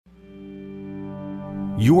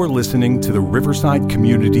You are listening to the Riverside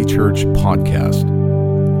Community Church podcast.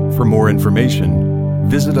 For more information,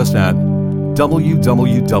 visit us at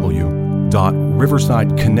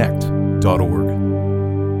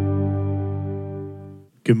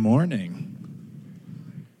www.riversideconnect.org. Good morning.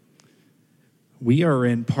 We are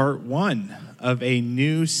in part 1 of a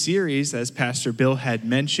new series, as Pastor Bill had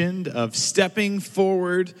mentioned, of stepping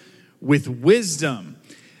forward with wisdom.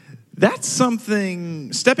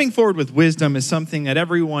 Stepping forward with wisdom is something that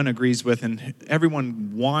everyone agrees with and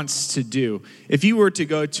everyone wants to do. If you were to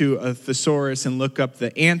go to a thesaurus and look up the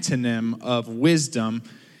antonym of wisdom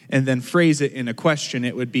and then phrase it in a question,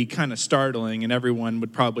 it would be kind of startling, and everyone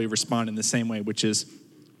would probably respond in the same way, which is,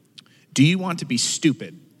 do you want to be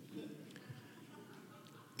stupid?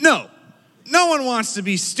 No one wants to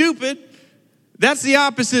be stupid. That's the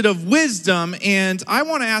opposite of wisdom, and I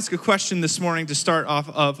want to ask a question this morning to start off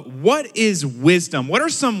of, what is wisdom? What are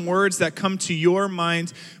some words that come to your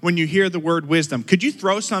mind when you hear the word wisdom? Could you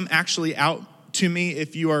throw some actually out to me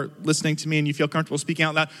if you are listening to me and you feel comfortable speaking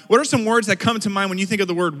out loud? What are some words that come to mind when you think of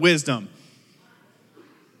the word wisdom?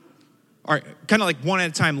 All right, kind of like one at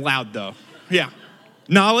a time, loud though. Yeah.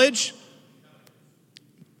 Knowledge?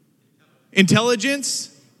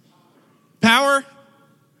 Intelligence? Power?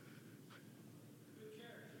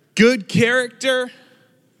 Good character,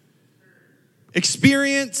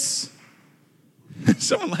 experience,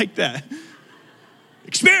 someone like that.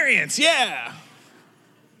 Experience, yeah.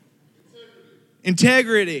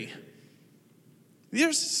 Integrity.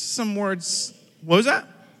 There's some words. What was that?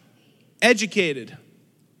 Educated.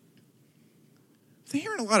 I'm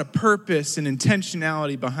hearing a lot of purpose and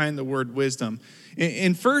intentionality behind the word wisdom.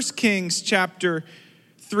 In 1 Kings chapter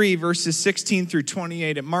 3, verses 16 through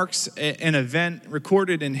 28, it marks an event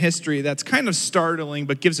recorded in history that's kind of startling,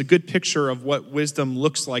 but gives a good picture of what wisdom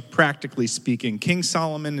looks like, practically speaking. King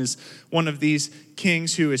Solomon is one of these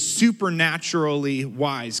kings who is supernaturally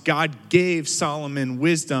wise. God gave Solomon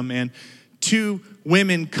wisdom, and 2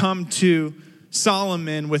 women come to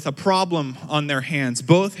Solomon with a problem on their hands.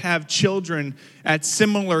 Both have children at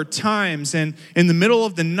similar times, and in the middle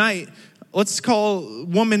of the night, let's call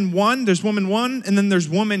woman 1, there's woman 1, and then there's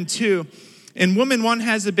woman 2. And woman 1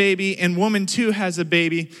 has a baby, and woman 2 has a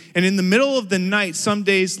baby. And in the middle of the night, some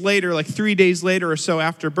days later, like 3 days later or so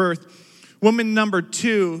after birth, woman number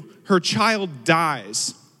 2, her child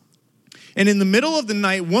dies. And in the middle of the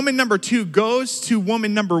night, woman number 2 goes to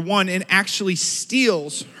woman number 1 and actually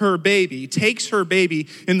steals her baby, takes her baby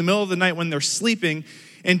in the middle of the night when they're sleeping,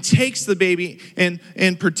 and takes the baby and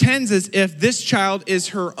pretends as if this child is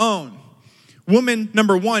her own. Woman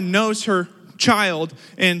number 1 knows her child,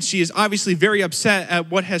 and she is obviously very upset at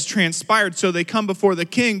what has transpired. So they come before the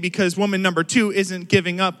king because woman number 2 isn't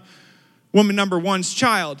giving up woman number 1's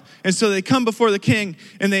child. And so they come before the king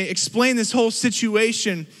and they explain this whole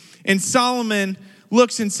situation. And Solomon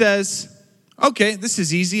looks and says, okay, this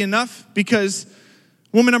is easy enough, because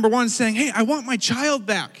woman number 1 is saying, hey, I want my child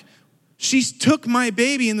back. She took my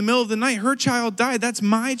baby in the middle of the night. Her child died. That's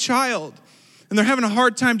my child. And they're having a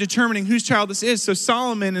hard time determining whose child this is. So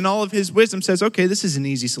Solomon, in all of his wisdom, says, okay, this is an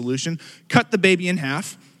easy solution. Cut the baby in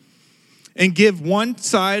half and give one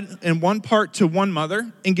side and one part to one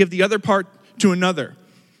mother and give the other part to another.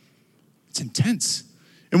 It's intense.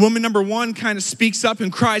 And woman number 1 kind of speaks up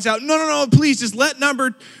and cries out, no, please, just let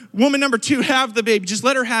woman number 2 have the baby. Just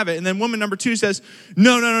let her have it. And then woman number 2 says,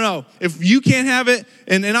 no. If you can't have it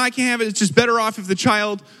and I can't have it, it's just better off if the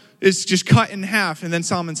child is just cut in half. And then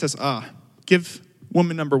Solomon says, give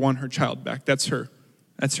woman number 1 her child back. That's her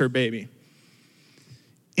baby.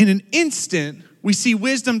 In an instant, we see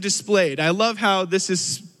wisdom displayed. I love how this is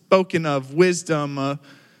spoken of, wisdom.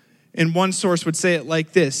 And one source would say it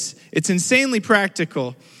like this: it's insanely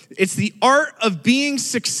practical. It's the art of being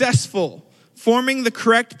successful, forming the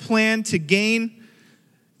correct plan to gain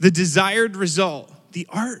the desired result. The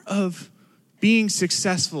art of being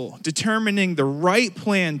successful, determining the right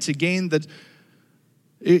plan to gain the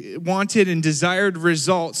wanted and desired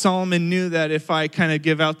result. Solomon knew that if I kind of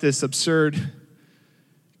give out this absurd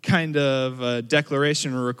kind of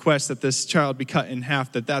declaration or request that this child be cut in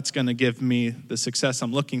half, that's going to give me the success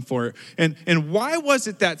I'm looking for. And why was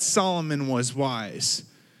it that Solomon was wise?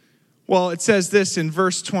 Well, it says this in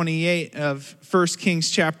verse 28 of 1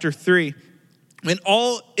 Kings chapter 3. When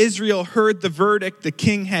all Israel heard the verdict the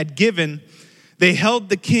king had given, they held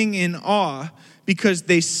the king in awe, because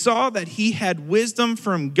they saw that he had wisdom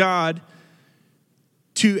from God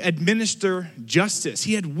to administer justice.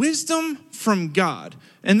 He had wisdom from God.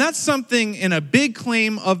 And that's something in a big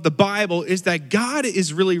claim of the Bible, is that God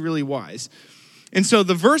is really, really wise. And so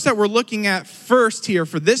the verse that we're looking at first here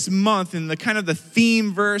for this month, and the kind of the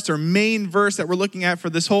theme verse or main verse that we're looking at for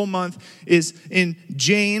this whole month, is in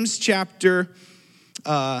James chapter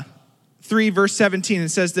 3, verse 17. It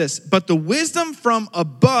says this: "But the wisdom from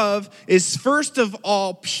above is first of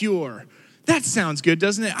all pure." That sounds good,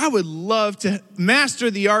 doesn't it? I would love to master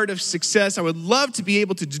the art of success. I would love to be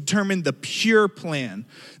able to determine the pure plan,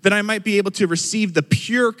 that I might be able to receive the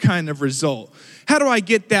pure kind of result. How do I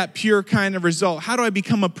get that pure kind of result? How do I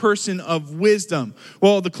become a person of wisdom?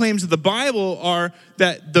 Well, the claims of the Bible are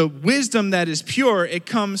that the wisdom that is pure, it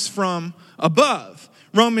comes from above.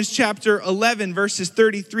 Romans chapter 11, verses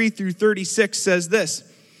 33 through 36 says this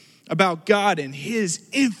about God and his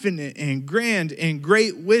infinite and grand and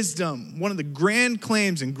great wisdom. One of the grand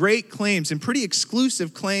claims and great claims and pretty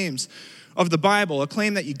exclusive claims of the Bible, a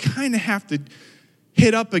claim that you kind of have to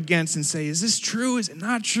hit up against and say, is this true? Is it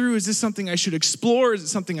not true? Is this something I should explore? Is it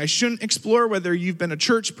something I shouldn't explore? Whether you've been a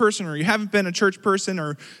church person or you haven't been a church person,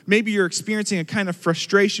 or maybe you're experiencing a kind of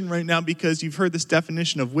frustration right now because you've heard this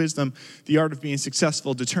definition of wisdom, the art of being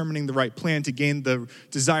successful, determining the right plan to gain the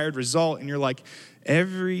desired result, and you're like,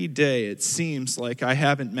 every day it seems like I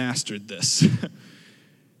haven't mastered this.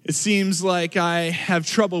 It seems like I have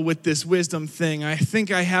trouble with this wisdom thing. I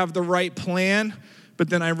think I have the right plan, but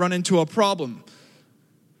then I run into a problem.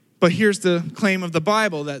 But here's the claim of the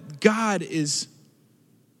Bible, that God is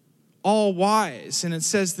all wise. And it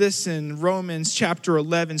says this in Romans chapter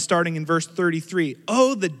 11, starting in verse 33.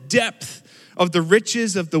 "Oh, the depth of the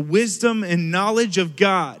riches of the wisdom and knowledge of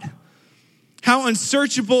God. How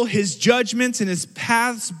unsearchable his judgments and his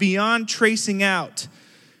paths beyond tracing out.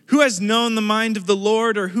 Who has known the mind of the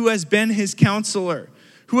Lord, or who has been his counselor?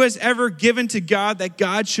 Who has ever given to God that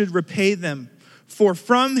God should repay them? For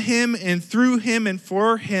from him and through him and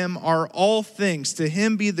for him are all things. To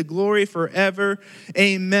him be the glory forever.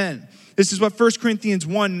 Amen." This is what 1 Corinthians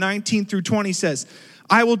 1, 19 through 20 says.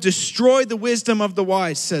 "I will destroy the wisdom of the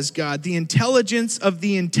wise, says God. The intelligence of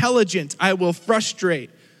the intelligent I will frustrate.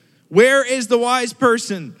 Where is the wise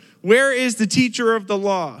person? Where is the teacher of the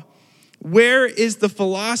law? Where is the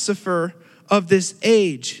philosopher of this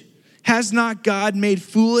age? Has not God made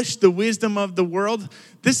foolish the wisdom of the world?"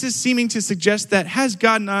 This is seeming to suggest that has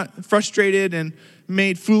God not frustrated and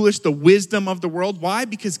made foolish the wisdom of the world? Why?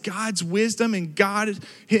 Because God's wisdom and God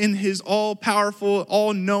in his all-powerful,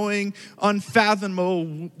 all-knowing,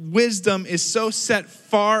 unfathomable wisdom is so set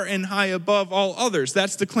far and high above all others.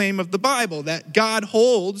 That's the claim of the Bible, that God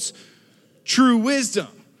holds true wisdom.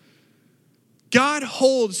 God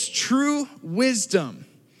holds true wisdom.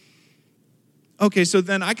 Okay, so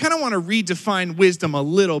then I kind of want to redefine wisdom a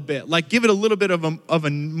little bit, like give it a little bit of a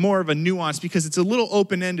more of a nuance, because it's a little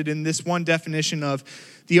open-ended in this one definition of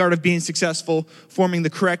the art of being successful, forming the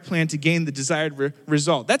correct plan to gain the desired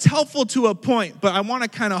result. That's helpful to a point, but I want to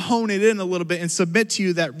kind of hone it in a little bit and submit to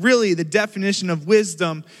you that really the definition of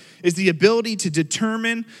wisdom is the ability to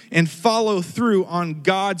determine and follow through on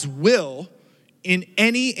God's will in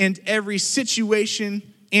any and every situation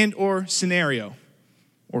and or scenario,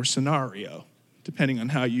 depending on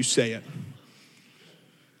how you say it.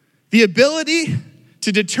 The ability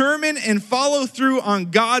to determine and follow through on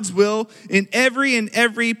God's will in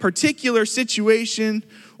every particular situation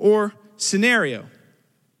or scenario.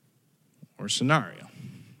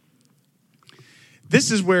 This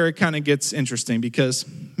is where it kind of gets interesting, because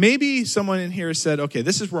maybe someone in here said, okay,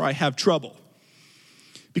 this is where I have trouble.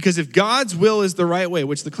 Because if God's will is the right way,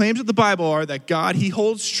 which the claims of the Bible are that God, he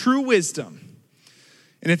holds true wisdom,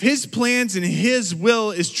 and if his plans and his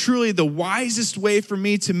will is truly the wisest way for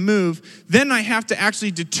me to move, then I have to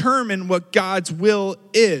actually determine what God's will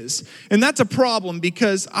is. And that's a problem,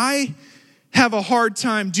 because I have a hard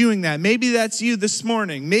time doing that. Maybe that's you this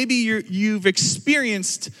morning. Maybe you've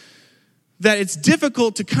experienced that it's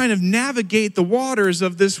difficult to kind of navigate the waters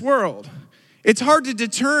of this world. It's hard to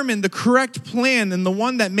determine the correct plan and the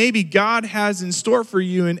one that maybe God has in store for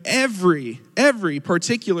you in every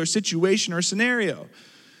particular situation or scenario.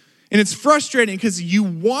 And it's frustrating because you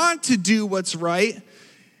want to do what's right,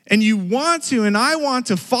 and I want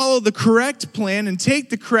to follow the correct plan and take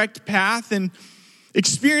the correct path and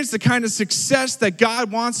experience the kind of success that God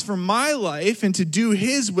wants for my life and to do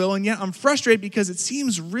his will, and yet I'm frustrated because it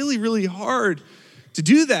seems really, really hard to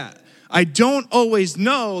do that. I don't always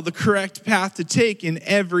know the correct path to take in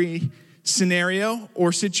every scenario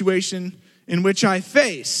or situation in which I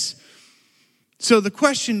face. So the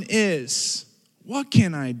question is, what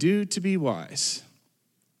can I do to be wise?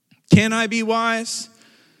 Can I be wise?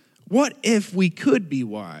 What if we could be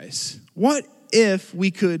wise? What if we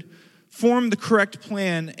could form the correct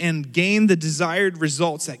plan and gain the desired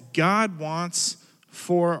results that God wants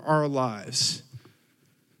for our lives?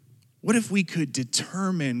 What if we could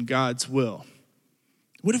determine God's will?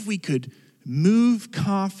 What if we could move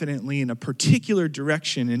confidently in a particular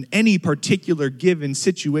direction in any particular given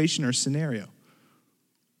situation or scenario?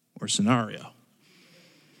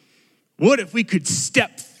 What if we could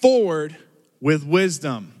step forward with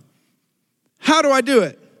wisdom? How do I do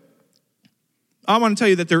it? I want to tell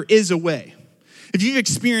you that there is a way. If you've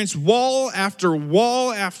experienced wall after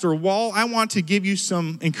wall after wall, I want to give you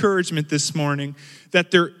some encouragement this morning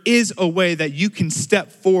that there is a way that you can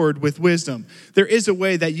step forward with wisdom. There is a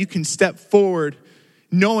way that you can step forward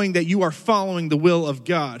knowing that you are following the will of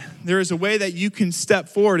God. There is a way that you can step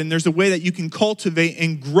forward, and there's a way that you can cultivate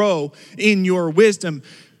and grow in your wisdom,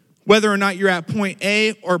 whether or not you're at point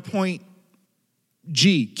A or point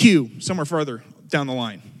G, Q, somewhere further down the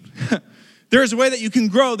line. There's a way that you can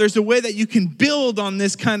grow. There's a way that you can build on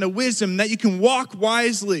this kind of wisdom, that you can walk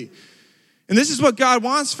wisely. And this is what God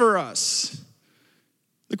wants for us.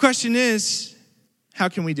 The question is, how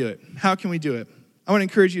can we do it? How can we do it? I want to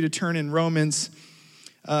encourage you to turn in Romans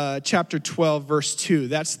chapter 12, verse 2.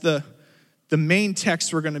 That's the main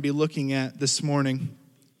text we're going to be looking at this morning.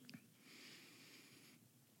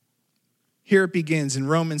 Here it begins in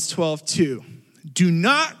Romans 12:2. Do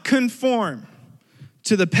not conform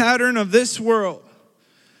to the pattern of this world,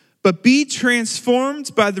 but be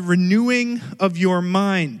transformed by the renewing of your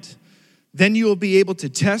mind. Then you will be able to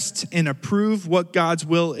test and approve what God's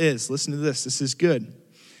will is. Listen to this. This is good.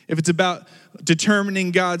 If it's about determining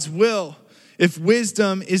God's will, if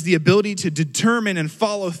wisdom is the ability to determine and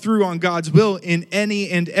follow through on God's will in any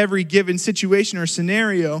and every given situation or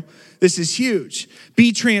scenario, this is huge.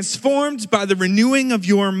 Be transformed by the renewing of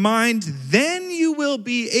your mind. Then you will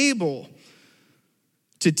be able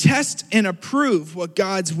to test and approve what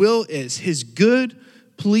God's will is, his good,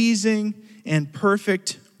 pleasing, and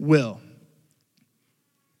perfect will.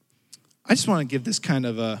 I just want to give this kind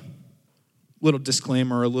of a little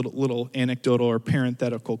disclaimer, a little anecdotal or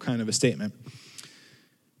parenthetical kind of a statement.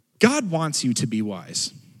 God wants you to be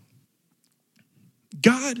wise.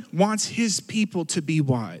 God wants his people to be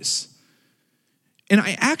wise. And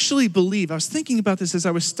I actually believe, I was thinking about this as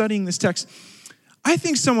I was studying this text, I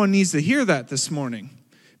think someone needs to hear that this morning.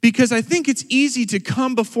 Because I think it's easy to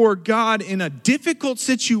come before God in a difficult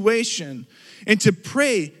situation and to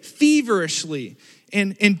pray feverishly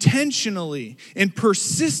and intentionally and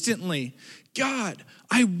persistently. God,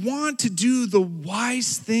 I want to do the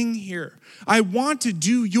wise thing here. I want to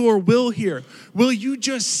do your will here. Will you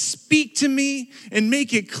just speak to me and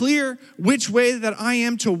make it clear which way that I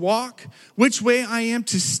am to walk, which way I am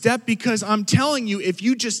to step? Because I'm telling you, if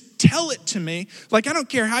you just tell it to me, like I don't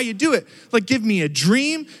care how you do it, like give me a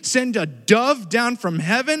dream, send a dove down from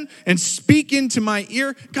heaven and speak into my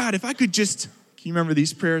ear. God, if I could just, can you remember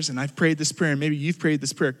these prayers? And I've prayed this prayer and maybe you've prayed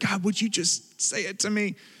this prayer. God, would you just say it to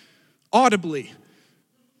me audibly?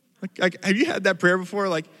 Like, have you had that prayer before?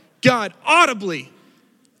 Like, God, audibly.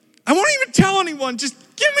 I won't even tell anyone. Just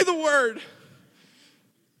give me the word.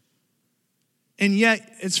 And yet,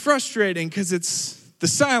 it's frustrating because it's the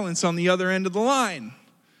silence on the other end of the line.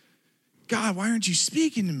 God, why aren't you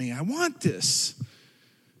speaking to me? I want this.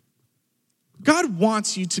 God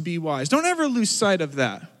wants you to be wise. Don't ever lose sight of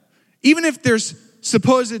that. Even if there's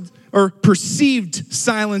supposed or perceived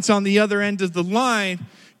silence on the other end of the line,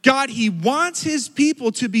 God, he wants his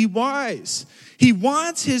people to be wise. He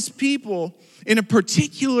wants his people in a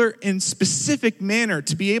particular and specific manner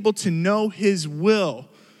to be able to know his will.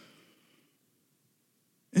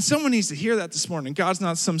 And someone needs to hear that this morning. God's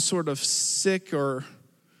not some sort of sick or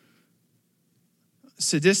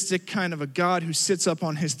sadistic kind of a God who sits up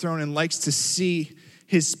on his throne and likes to see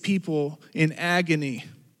his people in agony.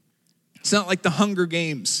 It's not like the Hunger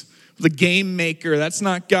Games, the game maker. That's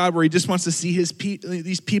not God, where he just wants to see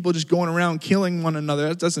these people just going around killing one another.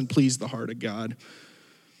 That doesn't please the heart of God.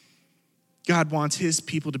 God wants his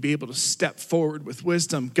people to be able to step forward with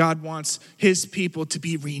wisdom. God wants his people to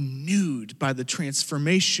be renewed by the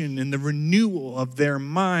transformation and the renewal of their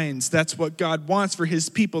minds. That's what God wants for his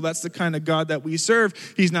people. That's the kind of God that we serve.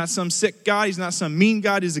 He's not some sick God. He's not some mean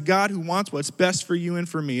God. He's a God who wants what's best for you and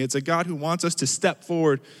for me. It's a God who wants us to step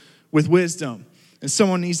forward with wisdom. And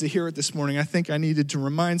someone needs to hear it this morning. I think I needed to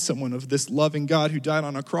remind someone of this loving God who died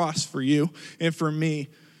on a cross for you and for me,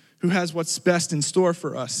 who has what's best in store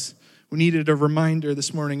for us. We needed a reminder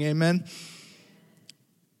this morning, amen?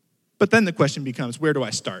 But then the question becomes, where do I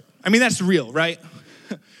start? I mean, that's real, right?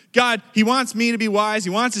 God, he wants me to be wise. He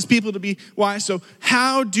wants his people to be wise. So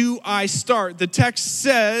how do I start? The text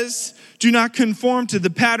says, do not conform to the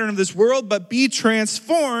pattern of this world, but be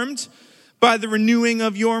transformed by the renewing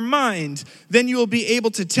of your mind. Then you will be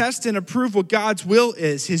able to test and approve what God's will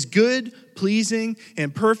is, his good, pleasing,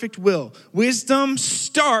 and perfect will. Wisdom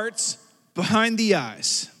starts behind the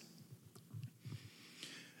eyes.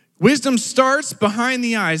 Wisdom starts behind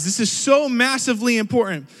the eyes. This is so massively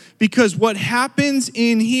important because what happens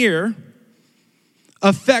in here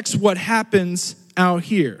affects what happens out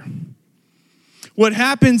here. What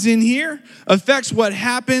happens in here affects what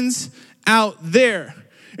happens out there.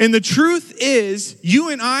 And the truth is, you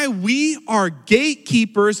and I, we are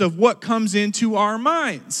gatekeepers of what comes into our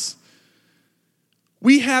minds.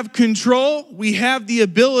 We have control, we have the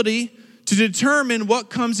ability to determine what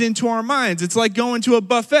comes into our minds. It's like going to a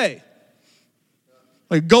buffet.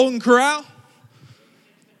 Like Golden Corral.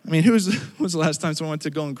 I mean, when was the last time someone went to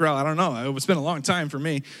Golden Corral? I don't know. It's been a long time for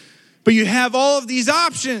me. But you have all of these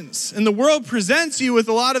options, and the world presents you with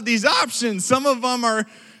a lot of these options. Some of them are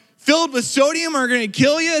filled with sodium, are going to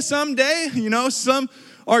kill you someday. Some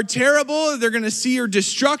are terrible. They're going to see your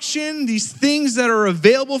destruction. These things that are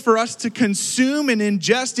available for us to consume and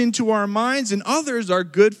ingest into our minds, and others are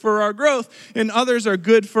good for our growth, and others are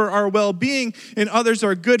good for our well-being, and others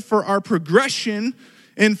are good for our progression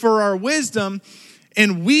and for our wisdom.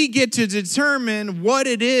 And we get to determine what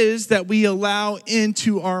it is that we allow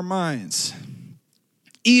into our minds,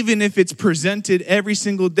 even if it's presented every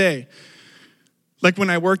single day. Like when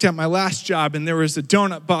I worked at my last job and there was a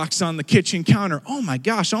donut box on the kitchen counter. Oh my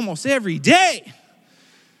gosh, almost every day.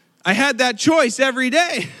 I had that choice every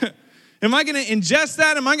day. Am I going to ingest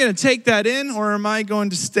that? Am I going to take that in? Or am I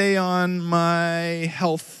going to stay on my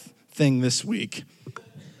health thing this week?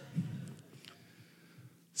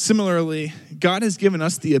 Similarly, God has given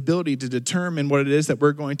us the ability to determine what it is that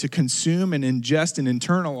we're going to consume and ingest and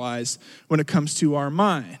internalize when it comes to our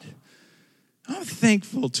mind. I'm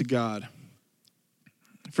thankful to God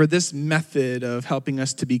for this method of helping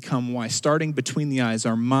us to become wise, starting between the eyes,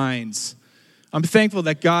 our minds. I'm thankful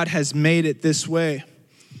that God has made it this way.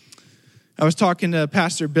 I was talking to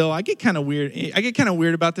Pastor Bill. I get kind of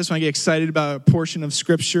weird about this when I get excited about a portion of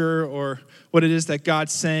Scripture or what it is that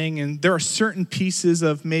God's saying. And there are certain pieces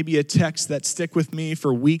of maybe a text that stick with me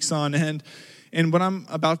for weeks on end. And what I'm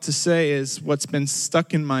about to say is what's been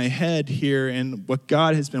stuck in my head here and what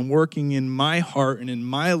God has been working in my heart and in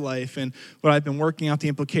my life and what I've been working out the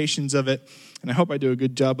implications of it. And I hope I do a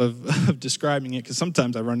good job of describing it because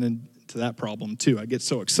sometimes I run into that problem too. I get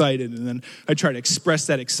so excited and then I try to express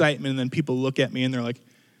that excitement and then people look at me and they're like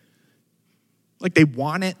they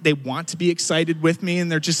want it. They want to be excited with me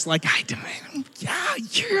and they're just like, yeah,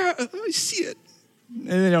 I see it. And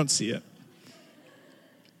they don't see it.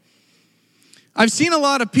 I've seen a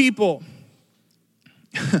lot of people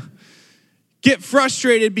get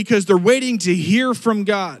frustrated because they're waiting to hear from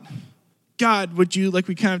God. God, would you, like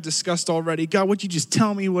we kind of discussed already, God, would you just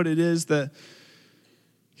tell me what it is that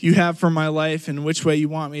you have for my life and which way you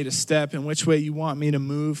want me to step and which way you want me to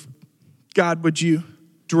move? God, would you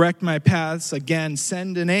direct my paths? Again,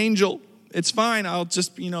 send an angel. It's fine. I'll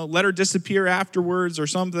just, let her disappear afterwards or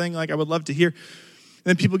something. Like I would love to hear. And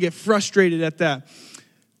then people get frustrated at that.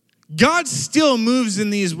 God still moves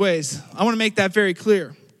in these ways. I want to make that very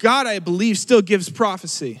clear. God, I believe, still gives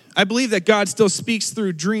prophecy. I believe that God still speaks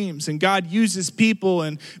through dreams and God uses people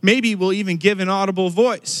and maybe will even give an audible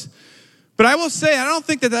voice. But I will say, I don't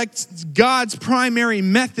think that that's God's primary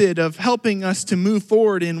method of helping us to move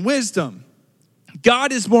forward in wisdom.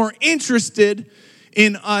 God is more interested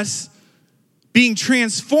in us being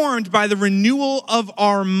transformed by the renewal of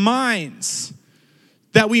our minds,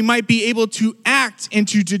 that we might be able to act and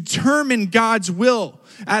to determine God's will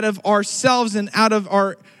out of ourselves and out of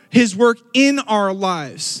His work in our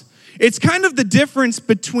lives. It's kind of the difference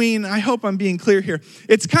between, I hope I'm being clear here,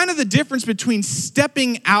 it's kind of the difference between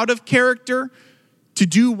stepping out of character to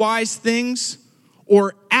do wise things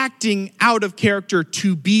or acting out of character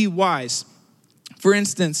to be wise. For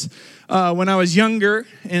instance, when I was younger,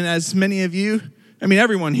 and as many of you,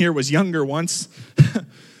 everyone here was younger once,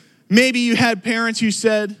 maybe you had parents who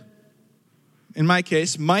said, in my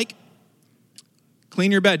case, Mike,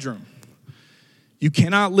 clean your bedroom. You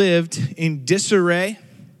cannot live in disarray,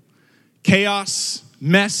 chaos,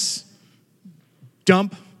 mess,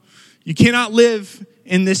 dump. You cannot live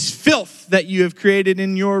in this filth that you have created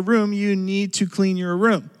in your room. You need to clean your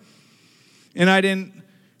room. And I didn't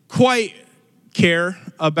quite care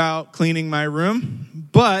about cleaning my room,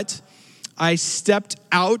 but I stepped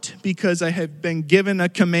out because I had been given a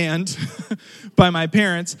command by my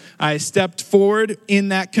parents. I stepped forward in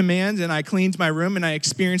that command and I cleaned my room and I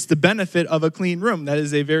experienced the benefit of a clean room. That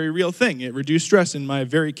is a very real thing. It reduced stress in my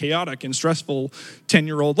very chaotic and stressful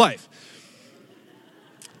 10-year-old life.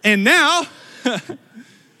 And now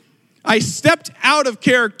I stepped out of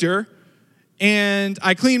character and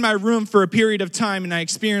I cleaned my room for a period of time, and I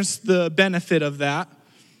experienced the benefit of that.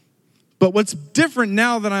 But what's different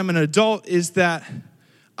now that I'm an adult is that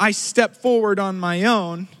I step forward on my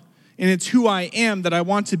own, and it's who I am that I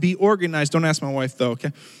want to be organized. Don't ask my wife, though,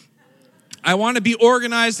 okay? I want to be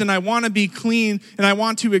organized, and I want to be clean, and I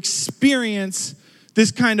want to experience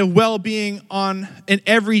this kind of well-being on an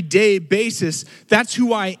everyday basis. That's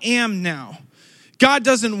who I am now. God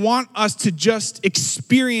doesn't want us to just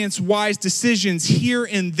experience wise decisions here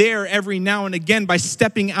and there every now and again by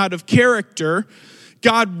stepping out of character.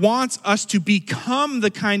 God wants us to become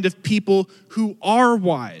the kind of people who are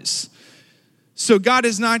wise. So God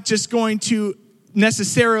is not just going to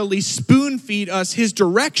necessarily spoon feed us his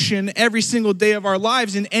direction every single day of our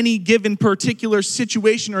lives in any given particular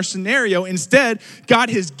situation or scenario. Instead, God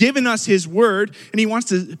has given us his word, and he wants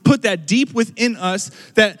to put that deep within us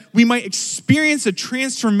that we might experience a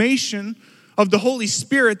transformation of the Holy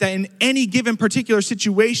Spirit, that in any given particular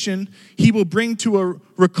situation, he will bring to a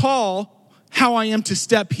recall how I am to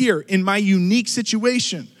step here in my unique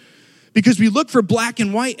situation. Because we look for black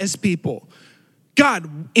and white as people.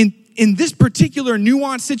 God, in this particular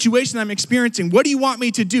nuanced situation I'm experiencing, what do you want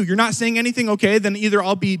me to do? You're not saying anything, okay, then either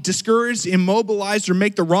I'll be discouraged, immobilized, or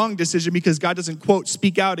make the wrong decision because God doesn't, quote,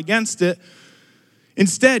 speak out against it.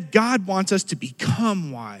 Instead, God wants us to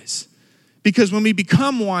become wise. Because when we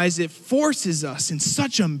become wise, it forces us in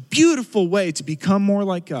such a beautiful way to become more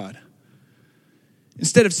like God.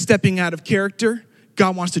 Instead of stepping out of character,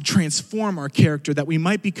 God wants to transform our character that we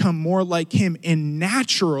might become more like him and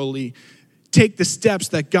naturally take the steps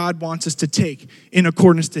that God wants us to take in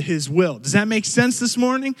accordance to his will. Does that make sense this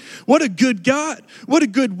morning? What a good God. What a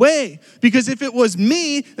good way. Because if it was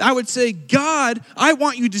me, I would say, God, I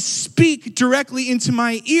want you to speak directly into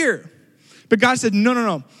my ear. But God said,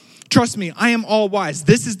 no. Trust me, I am all wise.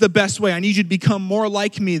 This is the best way. I need you to become more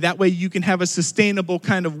like me. That way you can have a sustainable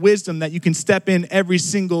kind of wisdom that you can step in every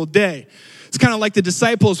single day. It's kind of like the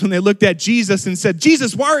disciples when they looked at Jesus and said,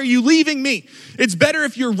 Jesus, why are you leaving me? It's better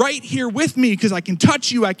if you're right here with me because I can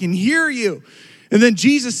touch you, I can hear you. And then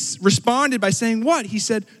Jesus responded by saying what? He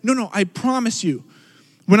said, no, I promise you.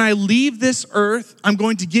 When I leave this earth, I'm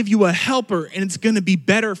going to give you a helper and it's going to be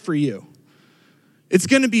better for you. It's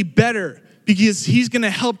going to be better because he's going to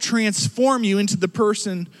help transform you into the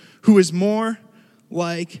person who is more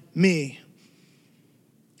like me.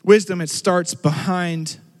 Wisdom, it starts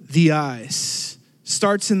behind the eyes,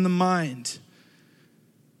 starts in the mind.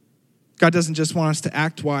 God doesn't just want us to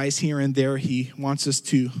act wise here and there. He wants us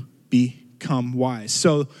to become wise.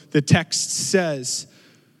 So the text says,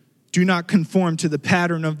 do not conform to the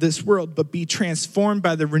pattern of this world, but be transformed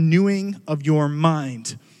by the renewing of your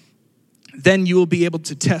mind. Then you will be able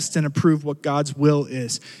to test and approve what God's will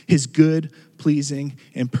is, his good, pleasing,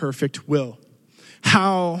 and perfect will.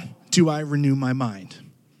 How do I renew my mind?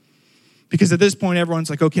 Because at this point, everyone's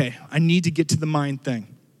like, okay, I need to get to the mind thing.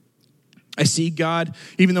 I see God,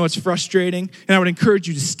 even though it's frustrating, and I would encourage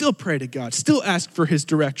you to still pray to God, still ask for his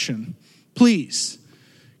direction, please.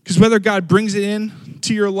 Because whether God brings it in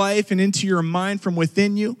to your life and into your mind from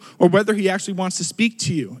within you, or whether he actually wants to speak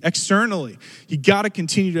to you externally, you got to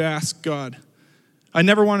continue to ask God. I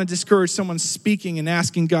never want to discourage someone speaking and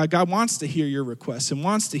asking God. God wants to hear your requests and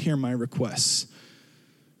wants to hear my requests.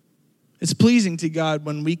 It's pleasing to God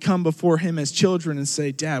when we come before him as children and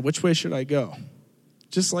say, Dad, which way should I go?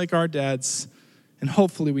 Just like our dads, and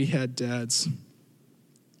hopefully we had dads.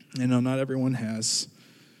 I know not everyone has,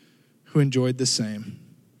 who enjoyed the same.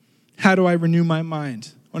 How do I renew my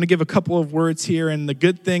mind? I want to give a couple of words here, and the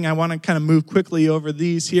good thing, I want to kind of move quickly over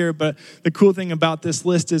these here, but the cool thing about this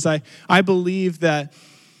list is I believe that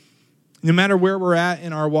no matter where we're at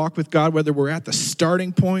in our walk with God, whether we're at the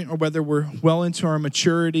starting point or whether we're well into our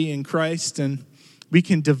maturity in Christ, and we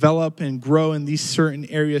can develop and grow in these certain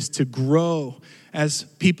areas to grow as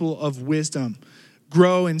people of wisdom,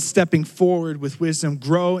 grow in stepping forward with wisdom,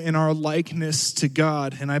 grow in our likeness to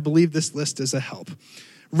God. And I believe this list is a help.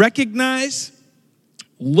 Recognize,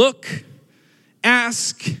 look,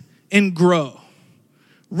 ask, and grow.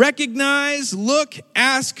 Recognize, look,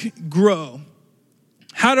 ask, grow.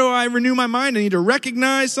 How do I renew my mind? I need to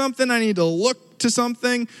recognize something. I need to look to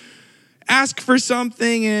something, ask for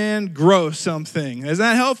something, and grow something. Is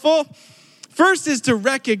that helpful? First is to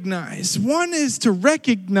recognize. One is to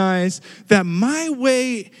recognize that my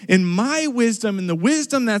way and my wisdom and the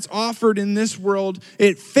wisdom that's offered in this world,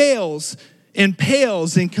 it fails and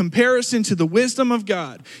pales in comparison to the wisdom of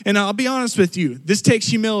God. And I'll be honest with you, this takes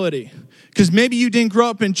humility. Because maybe you didn't grow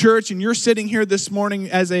up in church and you're sitting here this morning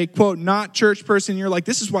as a, quote, not church person. You're like,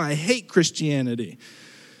 this is why I hate Christianity.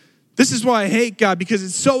 This is why I hate God, because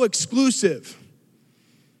it's so exclusive.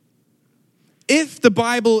 if the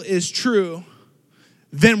Bible is true,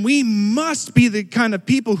 then we must be the kind of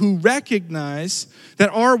people who recognize that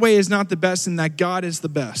our way is not the best and that God is the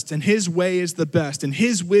best and his way is the best and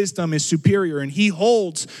his wisdom is superior and he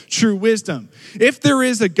holds true wisdom. If there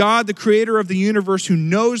is a God, the creator of the universe, who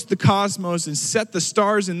knows the cosmos and set the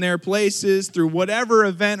stars in their places through whatever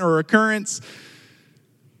event or occurrence,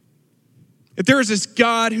 if there is this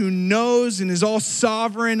God who knows and is all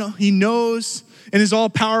sovereign, he knows and is all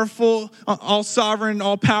powerful, all sovereign,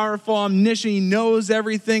 all powerful, omniscient, he knows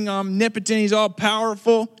everything, omnipotent, he's all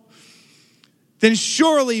powerful, then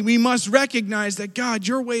surely we must recognize that, God,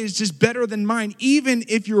 your way is just better than mine, even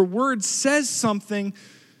if your word says something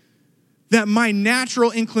that my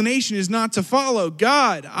natural inclination is not to follow.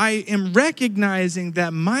 God, I am recognizing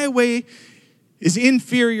that my way is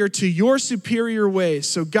inferior to your superior ways.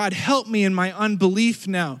 So God, help me in my unbelief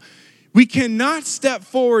now. We cannot step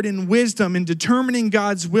forward in wisdom in determining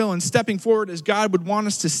God's will and stepping forward as God would want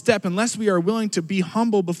us to step unless we are willing to be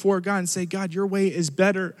humble before God and say, God, your way is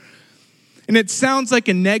better. And it sounds like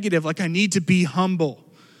a negative, like I need to be humble.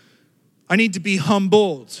 I need to be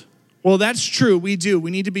humbled. Well, that's true. We do.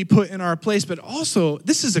 We need to be put in our place. But also,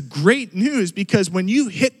 this is a great news because when you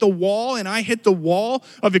hit the wall and I hit the wall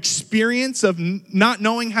of experience of not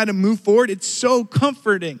knowing how to move forward, it's so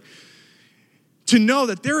comforting to know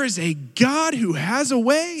that there is a God who has a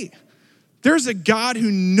way. There's a God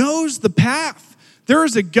who knows the path. There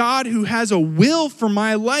is a God who has a will for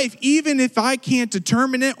my life, even if I can't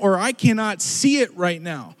determine it or I cannot see it right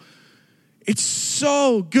now. It's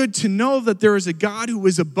so good to know that there is a God who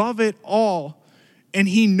is above it all, and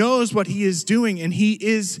he knows what he is doing, and he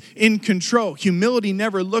is in control. Humility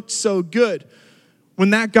never looked so good when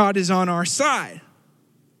that God is on our side.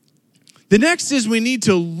 The next is we need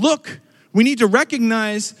to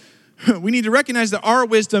recognize that our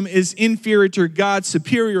wisdom is inferior to God's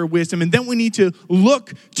superior wisdom, and then we need to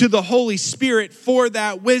look to the Holy Spirit for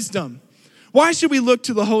that wisdom. Why should we look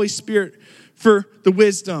to the Holy Spirit for the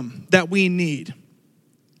wisdom that we need?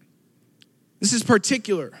 This is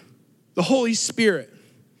particular, the Holy Spirit.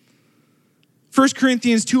 1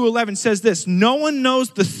 Corinthians 2:11 says this, no one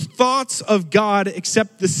knows the thoughts of God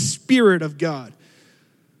except the Spirit of God.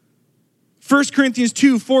 1 Corinthians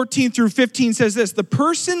 2:14 through 15 says this, the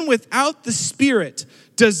person without the Spirit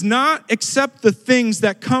does not accept the things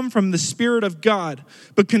that come from the Spirit of God,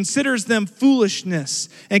 but considers them foolishness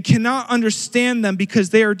and cannot understand them because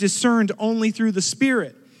they are discerned only through the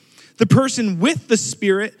Spirit. The person with the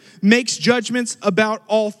Spirit makes judgments about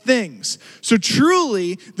all things. So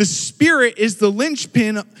truly, the Spirit is the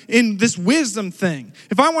linchpin in this wisdom thing.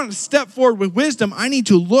 If I want to step forward with wisdom, I need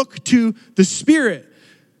to look to the Spirit.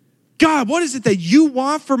 God, what is it that you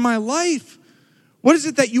want for my life? What is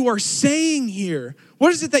it that you are saying here?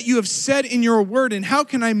 What is it that you have said in your word, and how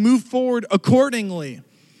can I move forward accordingly?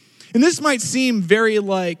 And this might seem very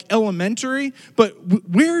elementary, but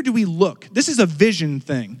where do we look? This is a vision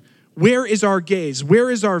thing. Where is our gaze? Where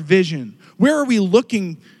is our vision? Where are we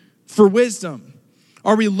looking for wisdom?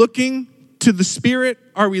 Are we looking to the Spirit?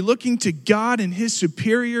 Are we looking to God and his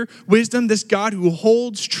superior wisdom, this God who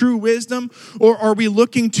holds true wisdom? Or are we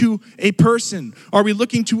looking to a person? Are we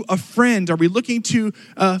looking to a friend? Are we looking to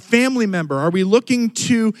a family member? Are we looking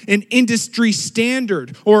to an industry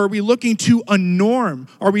standard? Or are we looking to a norm?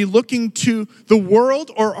 Are we looking to the world?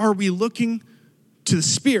 Or are we looking to the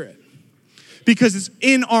Spirit? Because it's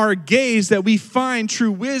in our gaze that we find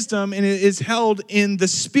true wisdom, and it is held in the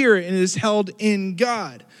Spirit, and it is held in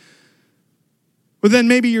God. But then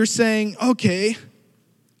maybe you're saying, okay,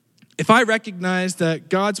 if I recognize that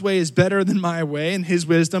God's way is better than my way and his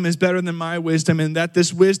wisdom is better than my wisdom, and that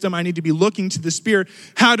this wisdom I need to be looking to the Spirit,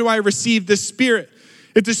 how do I receive the Spirit?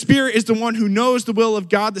 If the Spirit is the one who knows the will of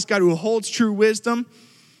God, this God who holds true wisdom,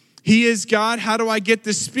 he is God, how do I get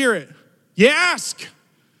the Spirit? You ask.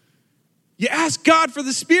 You ask God for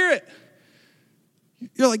the Spirit.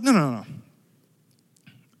 You're like, no.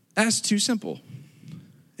 That's too simple.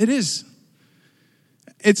 It is.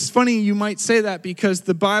 It's funny you might say that because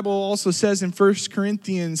the Bible also says in 1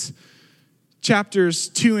 Corinthians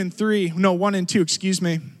chapters 1 and 2,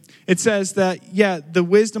 it says that, the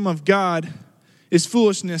wisdom of God is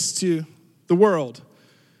foolishness to the world.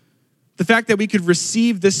 The fact that we could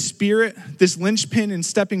receive this Spirit, this linchpin in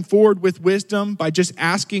stepping forward with wisdom by just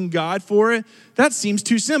asking God for it, that seems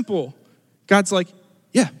too simple. God's like,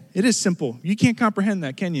 yeah, it is simple. You can't comprehend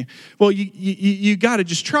that, can you? Well, you got to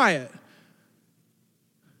just try it.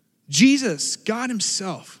 Jesus, God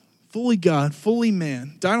himself, fully God, fully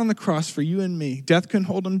man, died on the cross for you and me. Death couldn't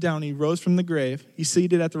hold him down. He rose from the grave. He's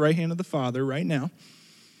seated at the right hand of the Father right now.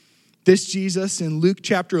 This Jesus in Luke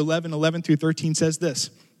chapter 11 through 13 says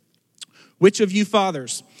this, Which of you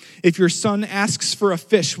fathers, if your son asks for a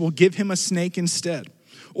fish, will give him a snake instead?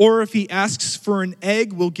 Or if he asks for an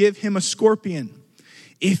egg, will give him a scorpion?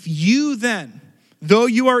 If you then, though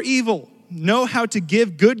you are evil, know how to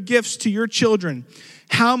give good gifts to your children,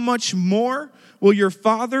 how much more will your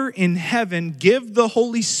Father in heaven give the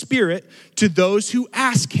Holy Spirit to those who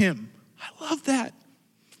ask him? I love that.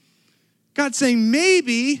 God's saying,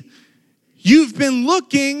 maybe you've been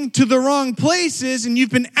looking to the wrong places and you've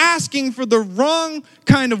been asking for the wrong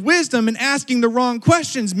kind of wisdom and asking the wrong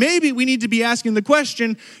questions. Maybe we need to be asking the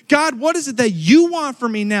question, God, what is it that you want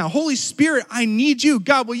from me now? Holy Spirit, I need you.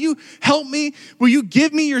 God, will you help me? Will you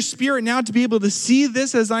give me your Spirit now to be able to see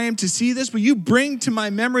this as I am to see this? Will you bring to my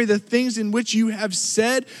memory the things in which you have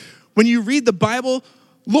said? When you read the Bible,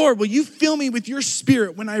 Lord, will you fill me with your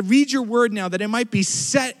Spirit when I read your word now, that it might be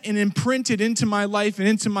set and imprinted into my life and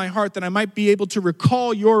into my heart, that I might be able to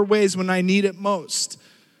recall your ways when I need it most.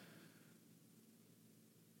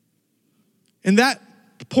 And that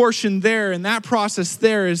portion there and that process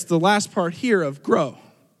there is the last part here of grow.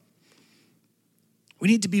 We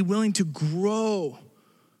need to be willing to grow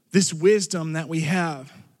this wisdom that we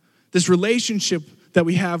have, this relationship that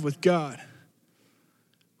we have with God.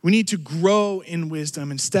 We need to grow in wisdom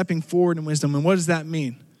and stepping forward in wisdom. And what does that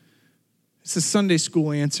mean? It's the Sunday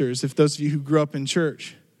school answers, if those of you who grew up in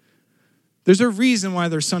church. There's a reason why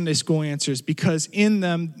they're Sunday school answers, because in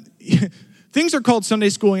them, things are called Sunday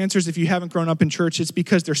school answers if you haven't grown up in church. It's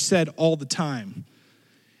because they're said all the time.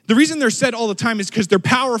 The reason they're said all the time is because they're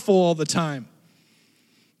powerful all the time.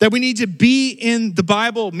 That we need to be in the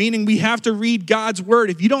Bible, meaning we have to read God's word.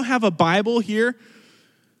 If you don't have a Bible here,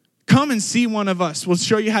 come and see one of us. We'll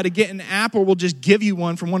show you how to get an app, or we'll just give you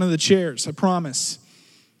one from one of the chairs, I promise.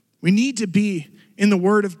 We need to be in the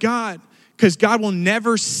Word of God, because God will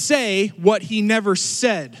never say what he never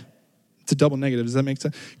said. It's a double negative. Does that make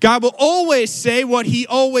sense? God will always say what he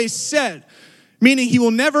always said, meaning he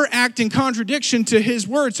will never act in contradiction to his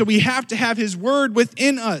word. So we have to have his word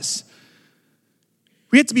within us.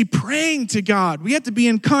 We have to be praying to God. We have to be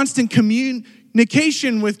in constant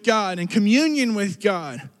communication with God and communion with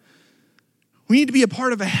God. We need to be a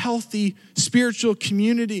part of a healthy spiritual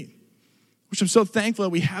community, which I'm so thankful that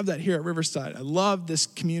we have that here at Riverside. I love this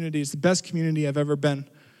community. It's the best community I've ever been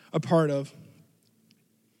a part of.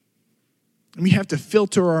 And we have to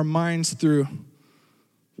filter our minds through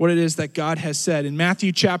what it is that God has said. In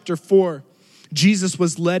Matthew chapter 4, Jesus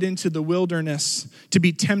was led into the wilderness to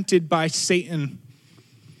be tempted by Satan.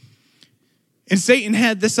 And Satan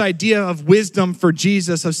had this idea of wisdom for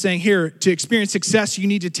Jesus, of saying, here, to experience success, you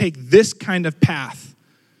need to take this kind of path.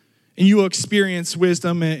 And you will experience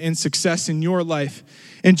wisdom and success in your life.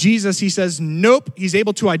 And Jesus, he says, nope. He's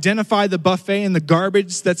able to identify the buffet and the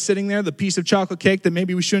garbage that's sitting there, the piece of chocolate cake that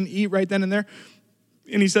maybe we shouldn't eat right then and there.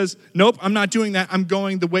 And he says, nope, I'm not doing that. I'm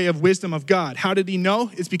going the way of wisdom of God. How did he know?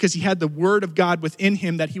 It's because he had the word of God within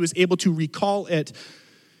him, that he was able to recall it.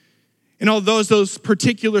 And although those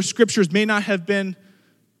particular scriptures may not have been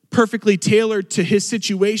perfectly tailored to his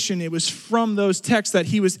situation, it was from those texts that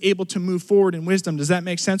he was able to move forward in wisdom. Does that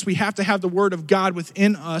make sense? We have to have the word of God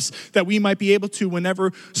within us, that we might be able to,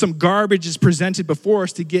 whenever some garbage is presented before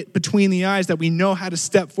us, to get between the eyes, that we know how to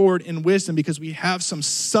step forward in wisdom, because we have some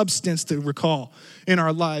substance to recall in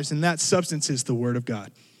our lives, and that substance is the word of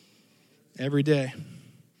God. Every day.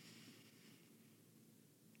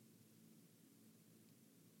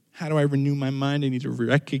 How do I renew my mind? I need to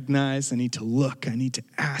recognize, I need to look, I need to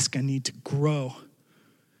ask, I need to grow.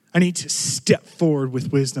 I need to step forward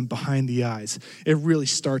with wisdom behind the eyes. It really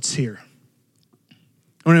starts here.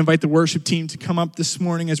 I want to invite the worship team to come up this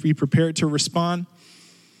morning as we prepare to respond.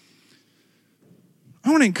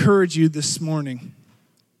 I want to encourage you this morning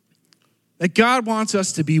that God wants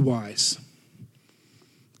us to be wise.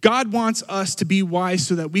 God wants us to be wise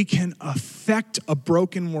so that we can affect a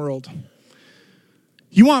broken world.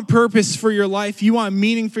 You want purpose for your life. You want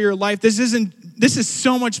meaning for your life. This is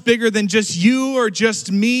so much bigger than just you or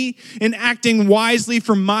just me in acting wisely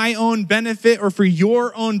for my own benefit or for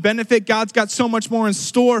your own benefit. God's got so much more in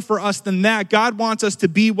store for us than that. God wants us to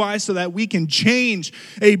be wise so that we can change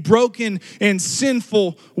a broken and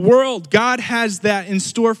sinful world. God has that in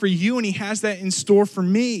store for you, and he has that in store for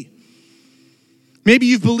me. Maybe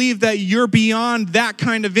you've believed that you're beyond that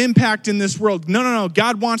kind of impact in this world. No.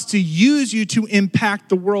 God wants to use you to impact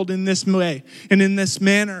the world in this way and in this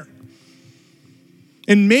manner.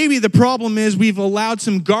 And maybe the problem is we've allowed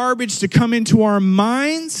some garbage to come into our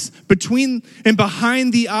minds between and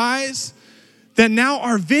behind the eyes, that now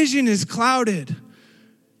our vision is clouded.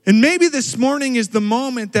 And maybe this morning is the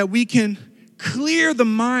moment that we can clear the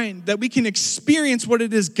mind, that we can experience what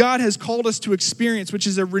it is God has called us to experience, which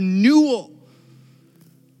is a renewal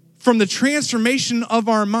from the transformation of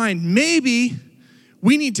our mind. Maybe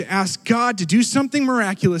we need to ask God to do something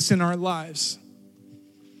miraculous in our lives.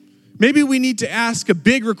 Maybe we need to ask a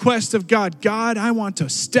big request of God. God, I want to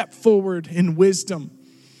step forward in wisdom.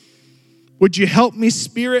 Would you help me,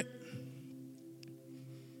 Spirit?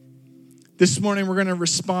 This morning, we're going to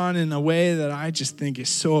respond in a way that I just think is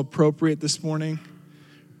so appropriate this morning.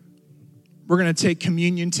 We're going to take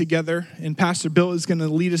communion together, and Pastor Bill is going to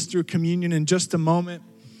lead us through communion in just a moment.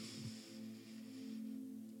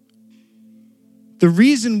 The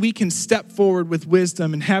reason we can step forward with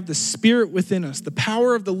wisdom and have the Spirit within us, the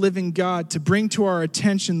power of the living God to bring to our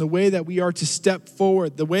attention the way that we are to step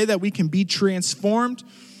forward, the way that we can be transformed,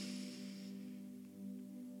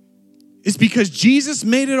 is because Jesus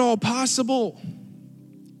made it all possible.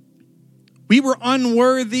 We were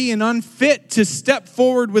unworthy and unfit to step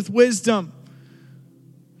forward with wisdom.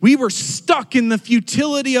 We were stuck in the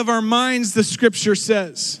futility of our minds, the scripture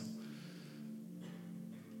says.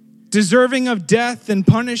 Deserving of death and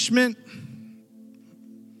punishment.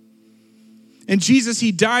 And Jesus,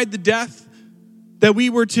 he died the death that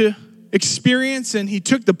we were to experience, and he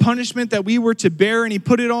took the punishment that we were to bear, and he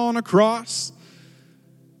put it all on a cross.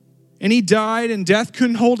 And he died, and death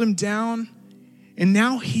couldn't hold him down. And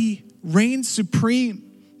now he reigns supreme.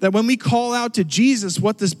 That when we call out to Jesus,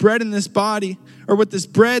 what this bread and this body, or what this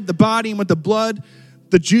bread, the body, and what the blood,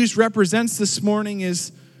 the juice represents this morning,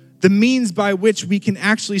 is the means by which we can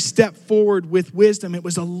actually step forward with wisdom. It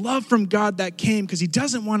was a love from God that came because he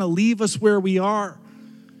doesn't want to leave us where we are.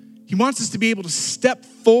 He wants us to be able to step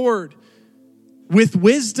forward with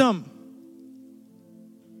wisdom.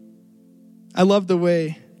 I love the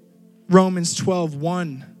way Romans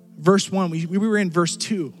 12:1, verse 1, we were in verse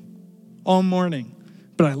 2 all morning,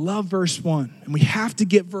 but I love verse 1, and we have to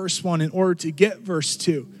get verse 1 in order to get verse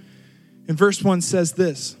 2. And verse 1 says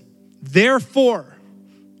this: therefore,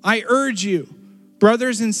 I urge you,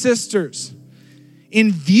 brothers and sisters,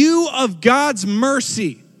 in view of God's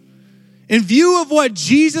mercy, in view of what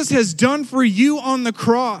Jesus has done for you on the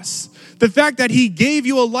cross, the fact that he gave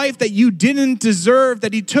you a life that you didn't deserve,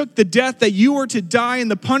 that he took the death that you were to die and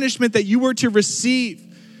the punishment that you were to receive.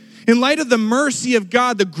 In light of the mercy of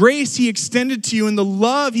God, the grace he extended to you and the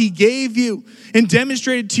love he gave you and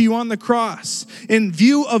demonstrated to you on the cross, in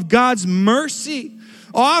view of God's mercy,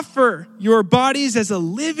 offer your bodies as a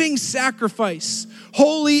living sacrifice,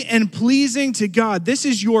 holy and pleasing to God. This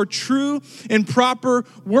is your true and proper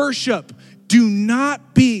worship. Do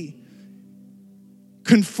not be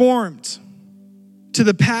conformed to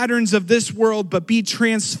the patterns of this world, but be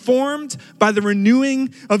transformed by the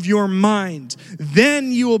renewing of your mind.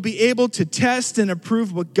 Then you will be able to test and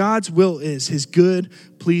approve what God's will is, his good,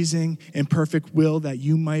 pleasing, and perfect will, that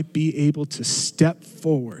you might be able to step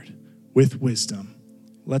forward with wisdom.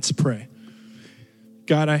 Let's pray.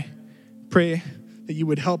 God, I pray that you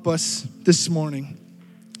would help us this morning.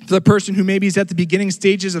 For the person who maybe is at the beginning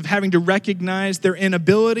stages of having to recognize their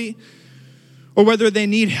inability, or whether they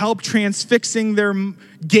need help transfixing their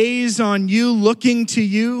gaze on you, looking to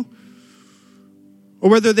you, or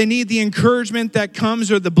whether they need the encouragement that comes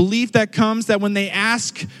or the belief that comes that when they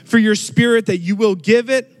ask for your Spirit that you will give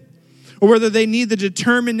it, or whether they need the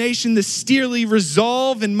determination, the steely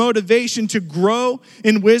resolve and motivation to grow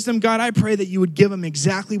in wisdom. God, I pray that you would give them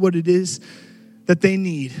exactly what it is that they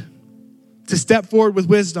need to step forward with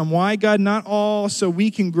wisdom. Why, God? Not all so we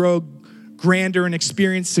can grow grander and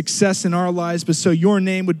experience success in our lives, but so your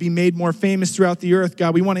name would be made more famous throughout the earth.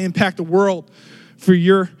 God, we want to impact the world for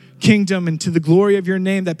your kingdom and to the glory of your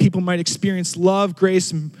name, that people might experience love,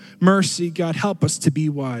 grace, and mercy. God, help us to be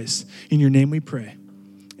wise. In your name we pray.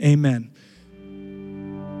 Amen.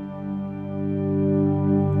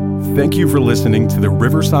 Thank you for listening to the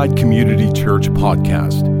Riverside Community Church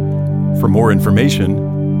podcast. For more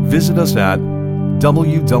information, visit us at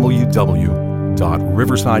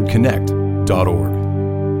www.riversideconnect.org.